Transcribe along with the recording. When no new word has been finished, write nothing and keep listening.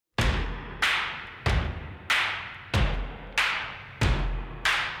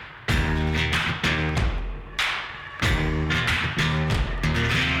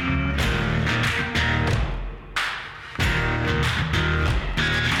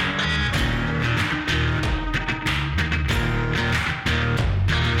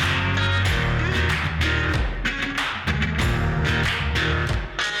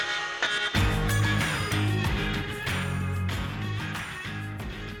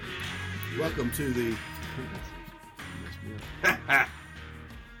Welcome to the.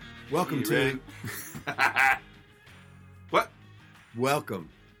 Welcome to. What? Welcome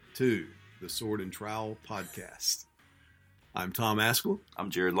to the Sword and Trowel podcast. I'm Tom Ascol. I'm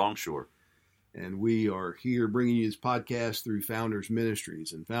Jared Longshore. And we are here bringing you this podcast through Founders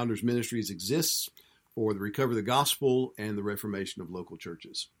Ministries. And Founders Ministries exists for the recovery of the gospel and the reformation of local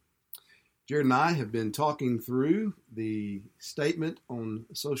churches. Jared and I have been talking through the statement on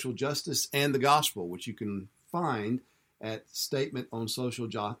social justice and the gospel, which you can find at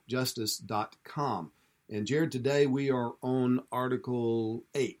statementonsocialjustice.com. And Jared, today we are on Article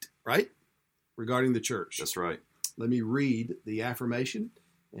 8, right? Regarding the church. That's right. Let me read the affirmation,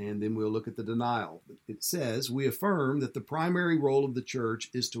 and then we'll look at the denial. It says, "We affirm that the primary role of the church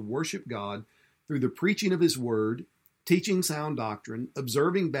is to worship God through the preaching of His Word, teaching sound doctrine,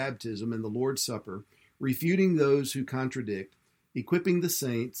 observing baptism and the Lord's Supper, refuting those who contradict, equipping the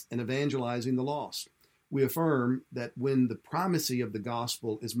saints, and evangelizing the lost. We affirm that when the primacy of the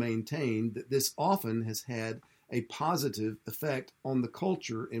gospel is maintained, that this often has had a positive effect on the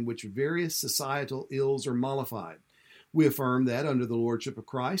culture in which various societal ills are mollified. We affirm that under the lordship of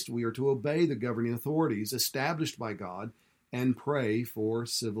Christ, we are to obey the governing authorities established by God and pray for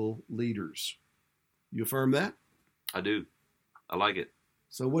civil leaders." You affirm that? I do. I like it.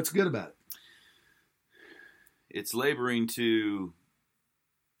 So what's good about it? It's laboring to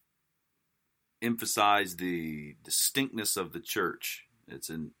emphasize the distinctness of the church. It's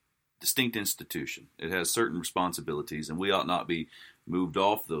a distinct institution. It has certain responsibilities, and we ought not be moved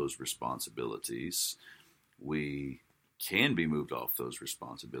off those responsibilities. We can be moved off those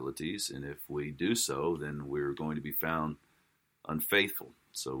responsibilities, and if we do so, then we're going to be found unfaithful.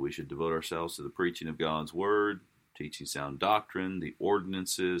 So we should devote ourselves to the preaching of God's Word, teaching sound doctrine, the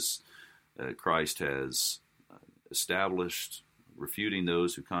ordinances that Christ has established, refuting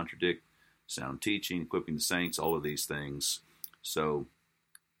those who contradict, sound teaching, equipping the saints, all of these things. So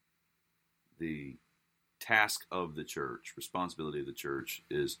the task of the church, responsibility of the church,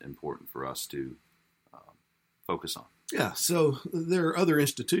 is important for us to focus on. Yeah, so there are other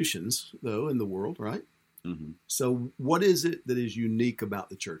institutions, though, in the world, right? Mm-hmm. So what is it that is unique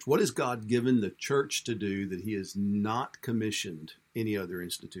about the church? What has God given the church to do that He has not commissioned any other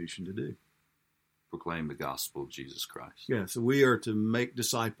institution to do? Proclaim the gospel of Jesus Christ. Yeah, so we are to make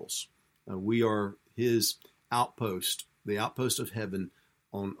disciples. We are His outpost, the outpost of heaven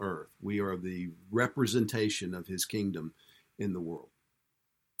on earth. We are the representation of His kingdom in the world.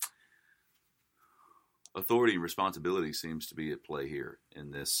 Authority and responsibility seems to be at play here in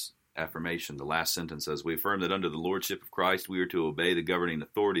this affirmation. The last sentence says, "We affirm that under the lordship of Christ, we are to obey the governing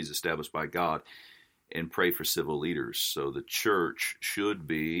authorities established by God and pray for civil leaders." So the church should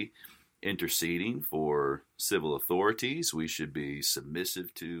be interceding for civil authorities. We should be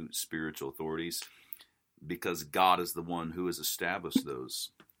submissive to spiritual authorities because God is the one who has established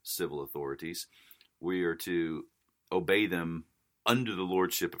those civil authorities. We are to obey them under the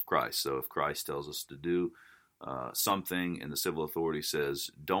lordship of Christ. So if Christ tells us to do something and the civil authority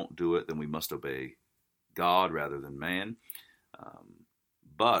says don't do it, then we must obey God rather than man.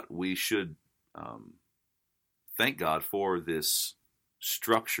 But we should thank God for this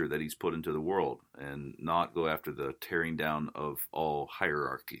structure that He's put into the world and not go after the tearing down of all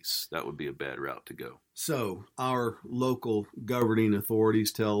hierarchies. That would be a bad route to go. So our local governing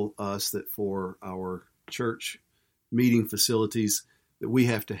authorities tell us that for our church meeting facilities that we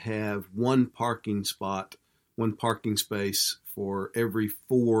have to have one parking space for every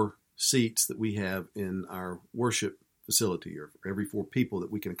 4 seats that we have in our worship facility, or for every 4 people that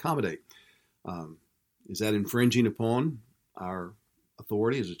we can accommodate. Is that infringing upon our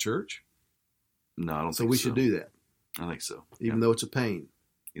authority as a church? No, I don't think so. So we should do that. I think so. Even though it's a pain.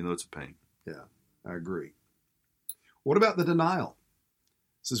 Even though it's a pain. Yeah, I agree. What about the denial?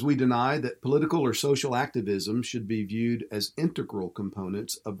 It says we deny that political or social activism should be viewed as integral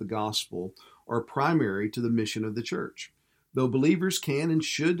components of the gospel or primary to the mission of the church. Though believers can and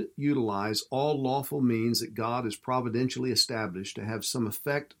should utilize all lawful means that God has providentially established to have some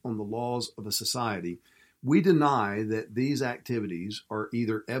effect on the laws of a society, we deny that these activities are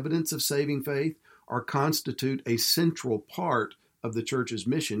either evidence of saving faith or constitute a central part of the church's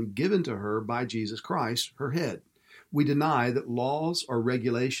mission given to her by Jesus Christ, her head. We deny that laws or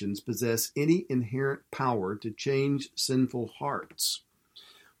regulations possess any inherent power to change sinful hearts.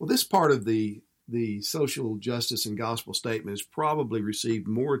 Well, this part of the social justice and gospel statement has probably received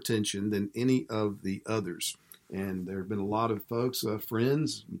more attention than any of the others. And there have been a lot of folks,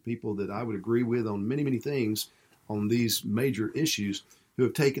 friends, people that I would agree with on many, many things on these major issues who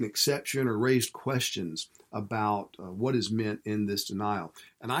have taken exception or raised questions about what is meant in this denial.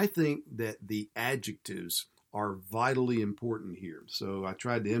 And I think that the adjectives are vitally important here. So I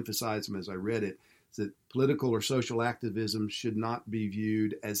tried to emphasize them as I read it, that political or social activism should not be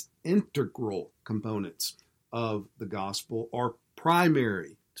viewed as integral components of the gospel or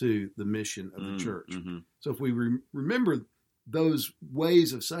primary to the mission of the church. Mm-hmm. So if we remember those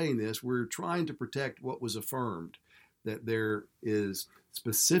ways of saying this, we're trying to protect what was affirmed, that there is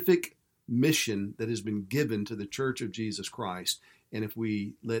specific mission that has been given to the Church of Jesus Christ. And if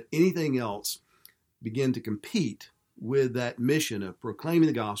we let anything else begin to compete with that mission of proclaiming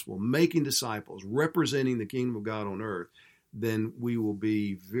the gospel, making disciples, representing the kingdom of God on earth, then we will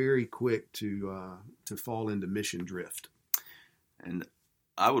be very quick to fall into mission drift. And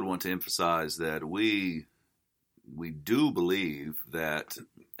I would want to emphasize that we do believe that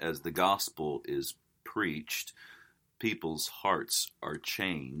as the gospel is preached, people's hearts are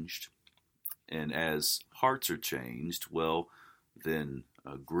changed. And as hearts are changed, well, then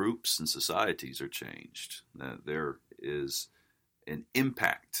groups and societies are changed. There is an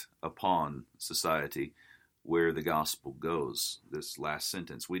impact upon society where the gospel goes. This last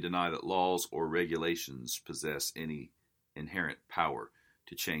sentence, we deny that laws or regulations possess any inherent power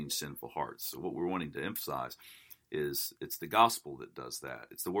to change sinful hearts. So what we're wanting to emphasize is it's the gospel that does that.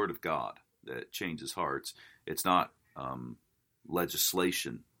 It's the word of God that changes hearts. It's not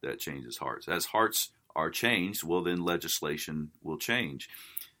legislation that changes hearts. As hearts are changed, well, then legislation will change.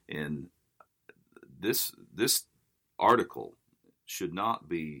 And this article should not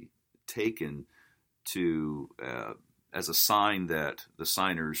be taken to as a sign that the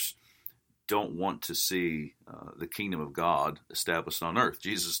signers don't want to see the kingdom of God established on earth.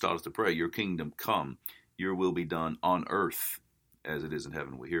 Jesus taught us to pray, your kingdom come, your will be done on earth as it is in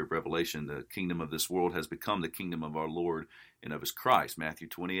heaven. We hear of Revelation, the kingdom of this world has become the kingdom of our Lord and of his Christ. Matthew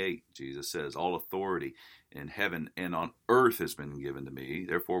 28, Jesus says, all authority in heaven and on earth has been given to me.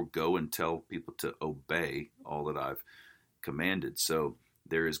 Therefore, go and tell people to obey all that I've commanded. So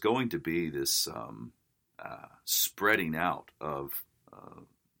there is going to be this spreading out of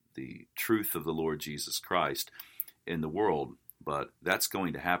the truth of the Lord Jesus Christ in the world. But that's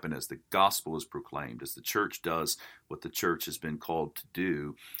going to happen as the gospel is proclaimed, as the church does what the church has been called to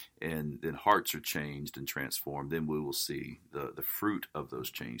do, and then hearts are changed and transformed. Then we will see the fruit of those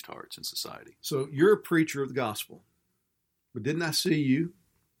changed hearts in society. So you're a preacher of the gospel, but didn't I see you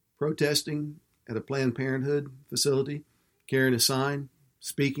protesting at a Planned Parenthood facility, carrying a sign,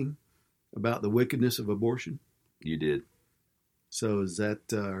 speaking about the wickedness of abortion? You did. So is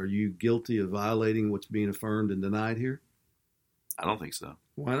that, are you guilty of violating what's being affirmed and denied here? I don't think so.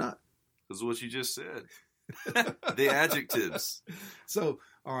 Why not? Because of what you just said. The adjectives. So,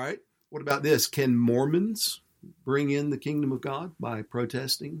 all right. What about this? Can Mormons bring in the kingdom of God by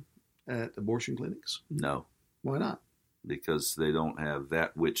protesting at abortion clinics? No. Why not? Because they don't have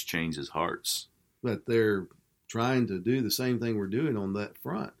that which changes hearts. But they're trying to do the same thing we're doing on that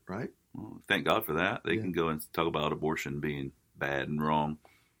front, right? Well, thank God for that. They can go and talk about abortion being bad and wrong.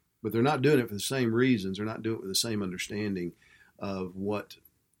 But they're not doing it for the same reasons. They're not doing it with the same understanding of what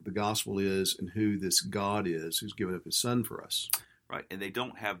the gospel is and who this God is who's given up his son for us. Right. And they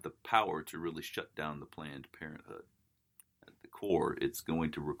don't have the power to really shut down the Planned Parenthood. At the core, it's going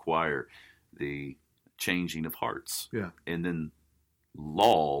to require the changing of hearts. Yeah. And then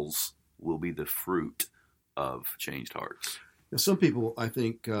laws will be the fruit of changed hearts. Now, some people, I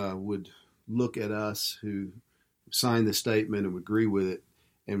think, would look at us who signed the statement and would agree with it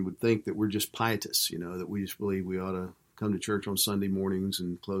and would think that we're just pietists, that we just believe we ought to come to church on Sunday mornings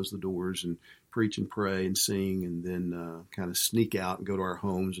and close the doors and preach and pray and sing and then kind of sneak out and go to our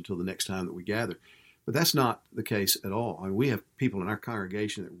homes until the next time that we gather. But that's not the case at all. I mean, we have people in our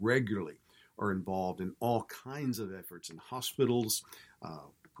congregation that regularly are involved in all kinds of efforts in hospitals,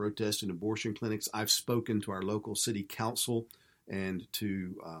 protesting abortion clinics. I've spoken to our local city council and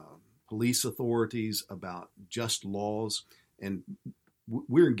to police authorities about just laws, and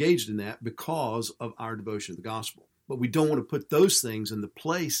we're engaged in that because of our devotion to the gospel. But we don't want to put those things in the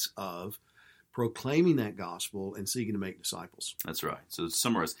place of proclaiming that gospel and seeking to make disciples. That's right. So to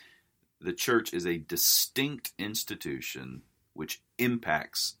summarize, the church is a distinct institution which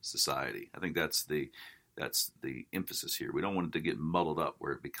impacts society. I think that's the emphasis here. We don't want it to get muddled up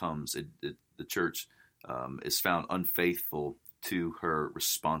where it becomes the church is found unfaithful to her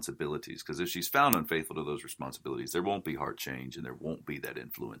responsibilities. Because if she's found unfaithful to those responsibilities, there won't be heart change and there won't be that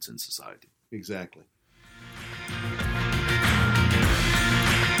influence in society. Exactly.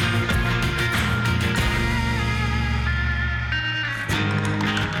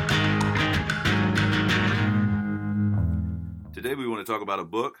 Today we want to talk about a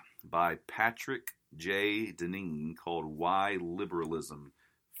book by Patrick J. Deneen called Why Liberalism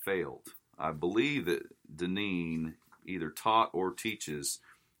Failed. I believe that Deneen either taught or teaches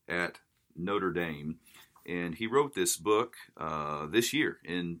at Notre Dame, and he wrote this book this year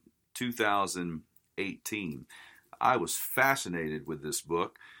in 2018. I was fascinated with this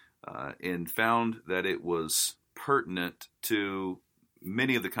book and found that it was pertinent to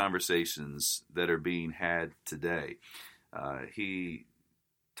many of the conversations that are being had today. He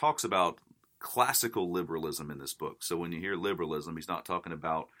talks about classical liberalism in this book. So when you hear liberalism, he's not talking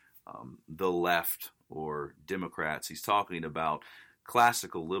about the left or Democrats. He's talking about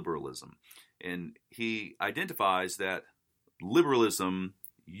classical liberalism. And he identifies that liberalism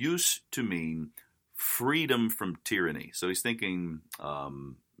used to mean freedom from tyranny. So he's thinking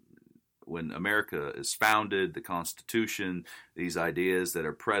when America is founded, the Constitution, these ideas that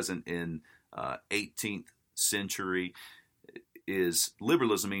are present in 18th century, is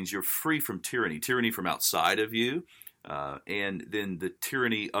liberalism means you're free from tyranny from outside of you, and then the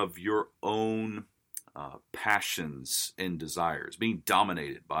tyranny of your own passions and desires, being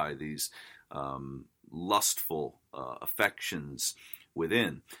dominated by these lustful affections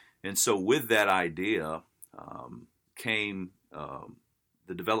within. And so with that idea came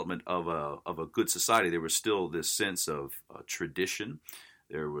the development of a good society. There was still this sense of tradition.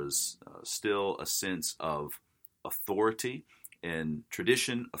 There was still a sense of authority. And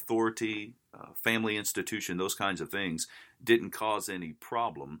tradition, authority, family institution, those kinds of things didn't cause any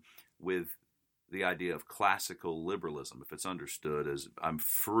problem with the idea of classical liberalism. If it's understood as I'm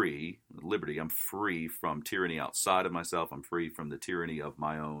free, liberty, I'm free from tyranny outside of myself, I'm free from the tyranny of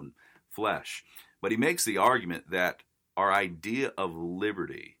my own flesh. But he makes the argument that our idea of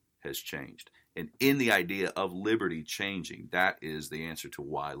liberty has changed. And in the idea of liberty changing, that is the answer to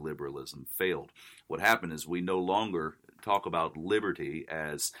why liberalism failed. What happened is we no longer talk about liberty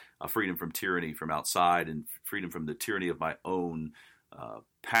as a freedom from tyranny from outside and freedom from the tyranny of my own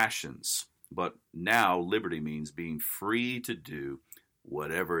passions. But now liberty means being free to do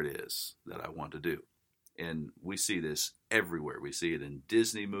whatever it is that I want to do. And we see this everywhere. We see it in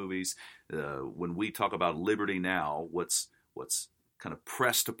Disney movies. When we talk about liberty now, what's kind of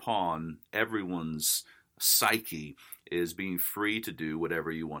pressed upon everyone's psyche is being free to do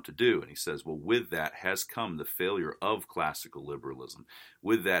whatever you want to do. And he says, well, with that has come the failure of classical liberalism.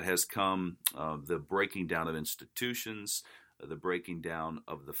 With that has come the breaking down of institutions, the breaking down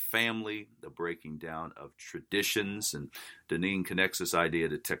of the family, the breaking down of traditions. And Deneen connects this idea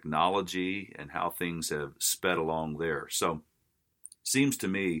to technology and how things have sped along there. So it seems to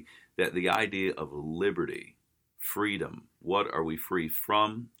me that the idea of liberty, freedom, what are we free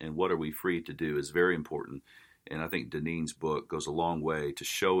from and what are we free to do is very important. And I think Deneen's book goes a long way to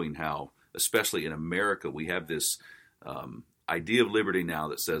showing how, especially in America, we have this idea of liberty now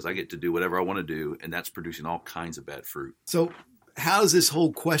that says I get to do whatever I want to do, and that's producing all kinds of bad fruit. So how is this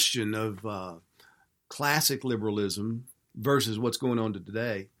whole question of classic liberalism versus what's going on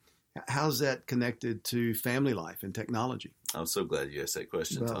today, how's that connected to family life and technology? I'm so glad you asked that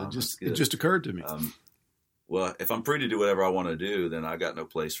question, Well, Tom. it just occurred to me. Well, if I'm free to do whatever I want to do, then I got no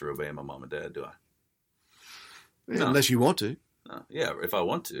place for obeying my mom and dad, do I? No. Unless you want to. No. Yeah, if I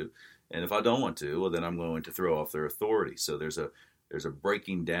want to. And if I don't want to, well, then I'm going to throw off their authority. So there's a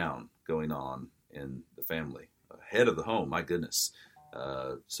breaking down going on in the family. Head of the home, my goodness.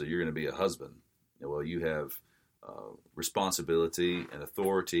 So you're going to be a husband. Well, you have responsibility and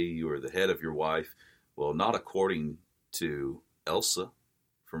authority. You are the head of your wife. Well, not according to Elsa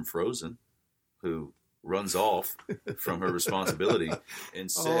from Frozen, who runs off from her responsibility and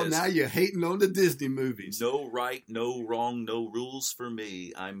says, "Oh, now you're hating on the Disney movies. No right, no wrong, no rules for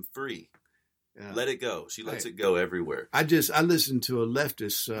me. I'm free. Yeah. Let it go." She lets it go everywhere. I listened to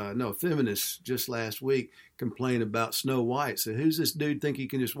a feminist just last week complain about Snow White. So who's this dude think he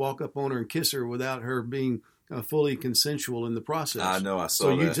can just walk up on her and kiss her without her being fully consensual in the process? I know, I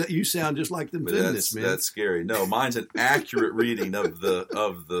saw that. So you sound just like them feminists, man. That's scary. No, mine's an accurate reading of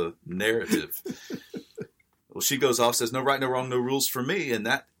the narrative. Well, she goes off, says, no right, no wrong, no rules for me. And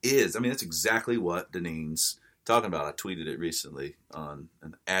that's exactly what Deneen's talking about. I tweeted it recently on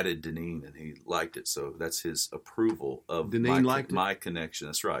an added Deneen, and he liked it. So that's his approval of my connection.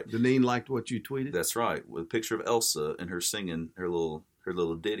 That's right. Deneen liked what you tweeted? That's right. With a picture of Elsa and her singing her little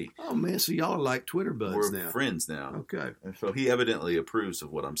ditty. Oh, man, so y'all are like Twitter buds now. We're friends now. Okay. And so he evidently approves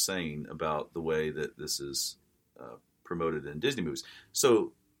of what I'm saying about the way that this is promoted in Disney movies.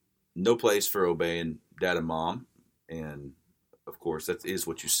 So no place for obeying dad and mom. And, of course, that is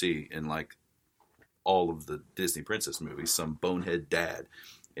what you see in, like, all of the Disney princess movies. Some bonehead dad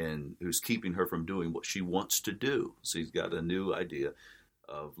and who's keeping her from doing what she wants to do. So he's got a new idea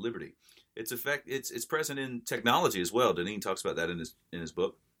of liberty. It's present in technology as well. Deneen talks about that in his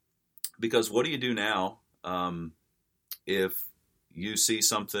book. Because what do you do now if you see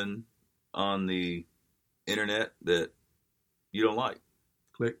something on the internet that you don't like?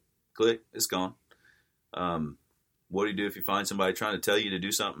 Click, it's gone. What do you do if you find somebody trying to tell you to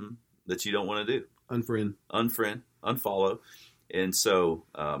do something that you don't want to do? Unfriend, unfollow. And so,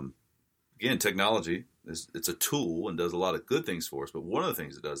 again, technology, it's a tool and does a lot of good things for us. But one of the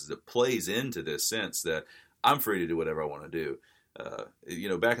things it does is it plays into this sense that I'm free to do whatever I want to do.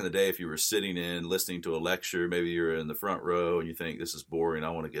 Back in the day, if you were sitting in listening to a lecture, maybe you're in the front row and you think this is boring, I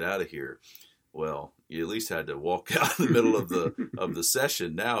want to get out of here. Well, you at least had to walk out in the middle of the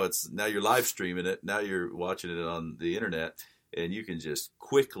session. Now you're live streaming it. Now you're watching it on the internet, and you can just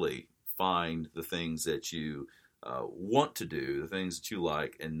quickly find the things that you want to do, the things that you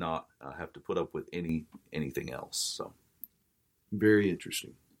like, and not have to put up with anything else. So, very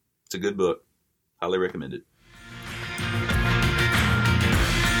interesting. It's a good book. Highly recommended.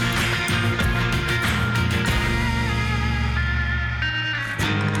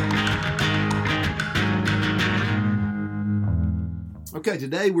 Okay,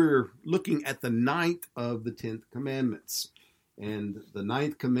 today we're looking at the 9th of the 10th commandments. And the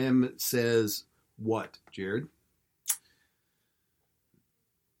 9th commandment says what, Jared?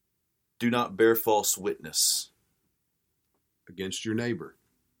 Do not bear false witness against your neighbor.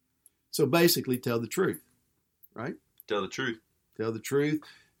 So basically, tell the truth, right? Tell the truth. Tell the truth.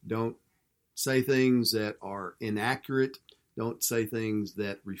 Don't say things that are inaccurate. Don't say things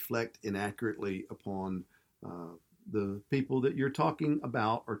that reflect inaccurately upon the people that you're talking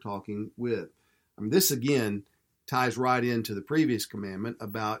about or talking with. I mean, this again ties right into the previous commandment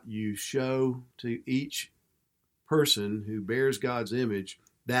about you show to each person who bears God's image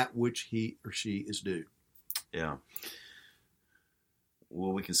that which he or she is due. Yeah.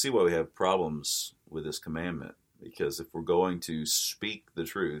 Well, we can see why we have problems with this commandment, because if we're going to speak the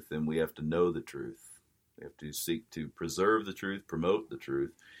truth, then we have to know the truth. We have to seek to preserve the truth, promote the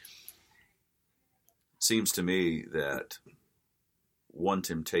truth. It seems to me that one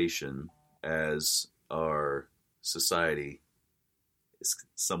temptation, as our society is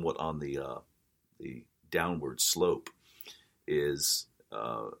somewhat on the downward slope, is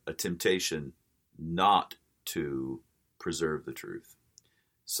a temptation not to preserve the truth.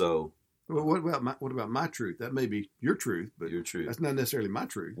 So, well, what about my truth? That may be your truth, but your truth. That's not necessarily my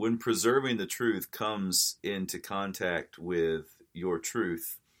truth. When preserving the truth comes into contact with your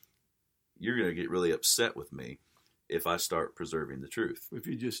truth, you're going to get really upset with me if I start preserving the truth. If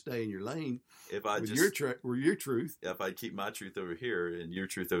you just stay in your lane, if I with just your truth, if I keep my truth over here and your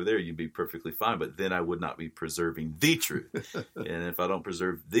truth over there, you'd be perfectly fine. But then I would not be preserving the truth. And if I don't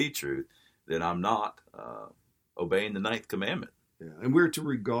preserve the truth, then I'm not obeying the 9th commandment. Yeah, and we're to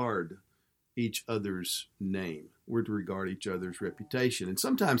regard each other's name. We're to regard each other's reputation. And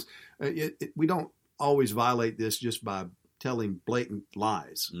sometimes we don't always violate this just by telling blatant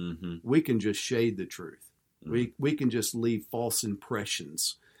lies. Mm-hmm. We can just shade the truth. Mm-hmm. We can just leave false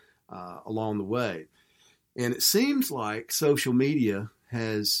impressions along the way. And it seems like social media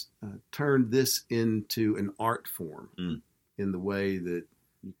has turned this into an art form in the way that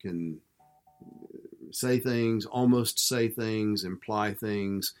you can almost say things, imply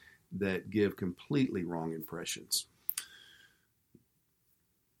things that give completely wrong impressions.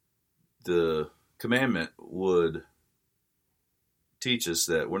 The commandment would teach us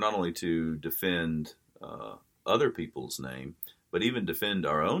that we're not only to defend other people's name, but even defend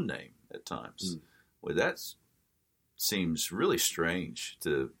our own name at times. Well, that seems really strange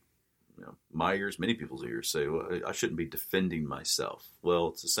to my ears, many people's ears say, well, I shouldn't be defending myself. Well,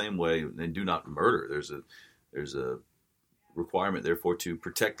 it's the same way, and do not murder. There's a requirement, therefore, to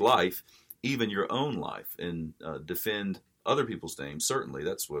protect life, even your own life, and defend other people's names. Certainly,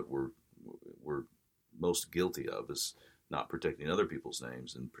 that's what we're most guilty of, is not protecting other people's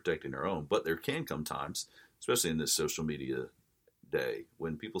names and protecting our own. But there can come times, especially in this social media day,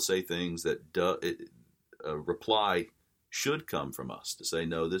 when people say things that a reply should come from us to say,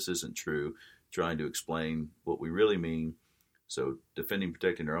 no, this isn't true, trying to explain what we really mean. So defending,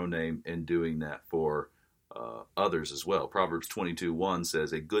 protecting our own name, and doing that for others as well. Proverbs 22:1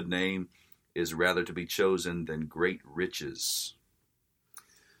 says, a good name is rather to be chosen than great riches.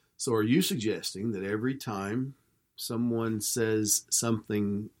 So are you suggesting that every time someone says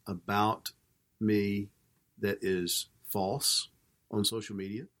something about me that is false on social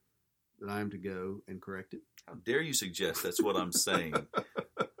media, that I am to go and correct it? How dare you suggest that's what I'm saying?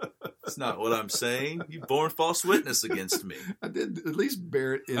 That's not what I'm saying. You borne false witness against me. I did at least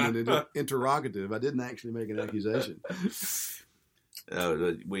bear it in an interrogative. I didn't actually make an accusation.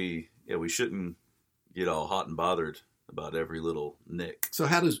 We shouldn't get all hot and bothered about every little nick. So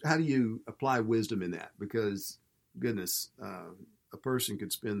how do you apply wisdom in that? Because goodness, a person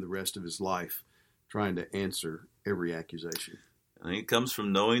could spend the rest of his life trying to answer every accusation. I think it comes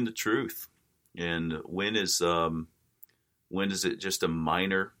from knowing the truth. And when is it just a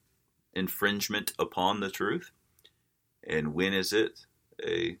minor infringement upon the truth? And when is it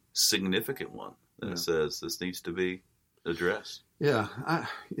a significant one that says this needs to be addressed? Yeah,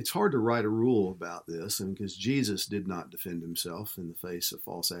 it's hard to write a rule about this, and because Jesus did not defend himself in the face of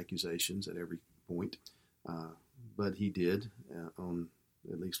false accusations at every point, but he did on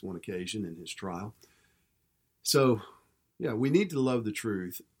at least one occasion in his trial. So, yeah, we need to love the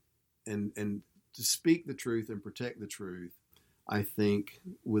truth and to speak the truth and protect the truth, I think,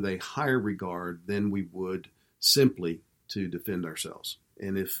 with a higher regard than we would simply to defend ourselves.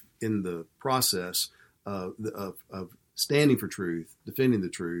 And if in the process of standing for truth, defending the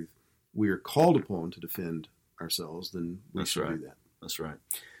truth, we are called upon to defend ourselves, then we should do that. That's right.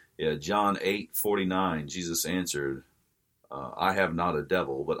 Yeah, John 8:49, Jesus answered, I have not a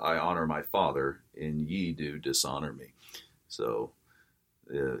devil, but I honor my Father, and ye do dishonor me. So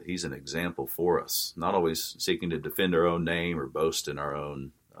he's an example for us, not always seeking to defend our own name or boast in our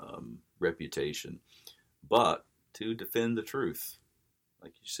own reputation, but to defend the truth,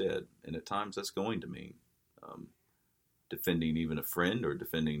 like you said. And at times that's going to mean defending even a friend or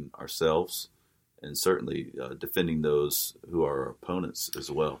defending ourselves, and certainly defending those who are our opponents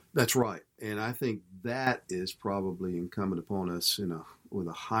as well. That's right. And I think that is probably incumbent upon us with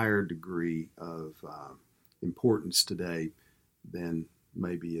a higher degree of importance today than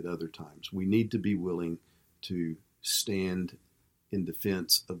maybe at other times. We need to be willing to stand in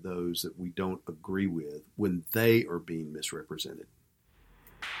defense of those that we don't agree with when they are being misrepresented.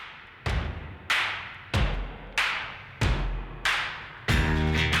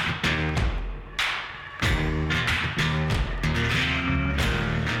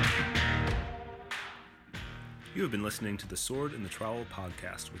 You have been listening to the Sword and The Trowel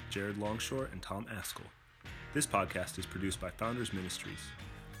podcast with Jared Longshore and Tom Ascol. This podcast is produced by Founders Ministries.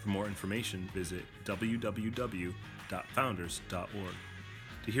 For more information, visit www.founders.org.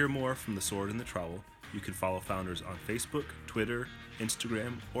 To hear more from the Sword and the Trowel, you can follow Founders on Facebook, Twitter,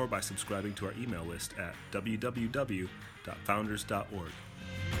 Instagram, or by subscribing to our email list at www.founders.org.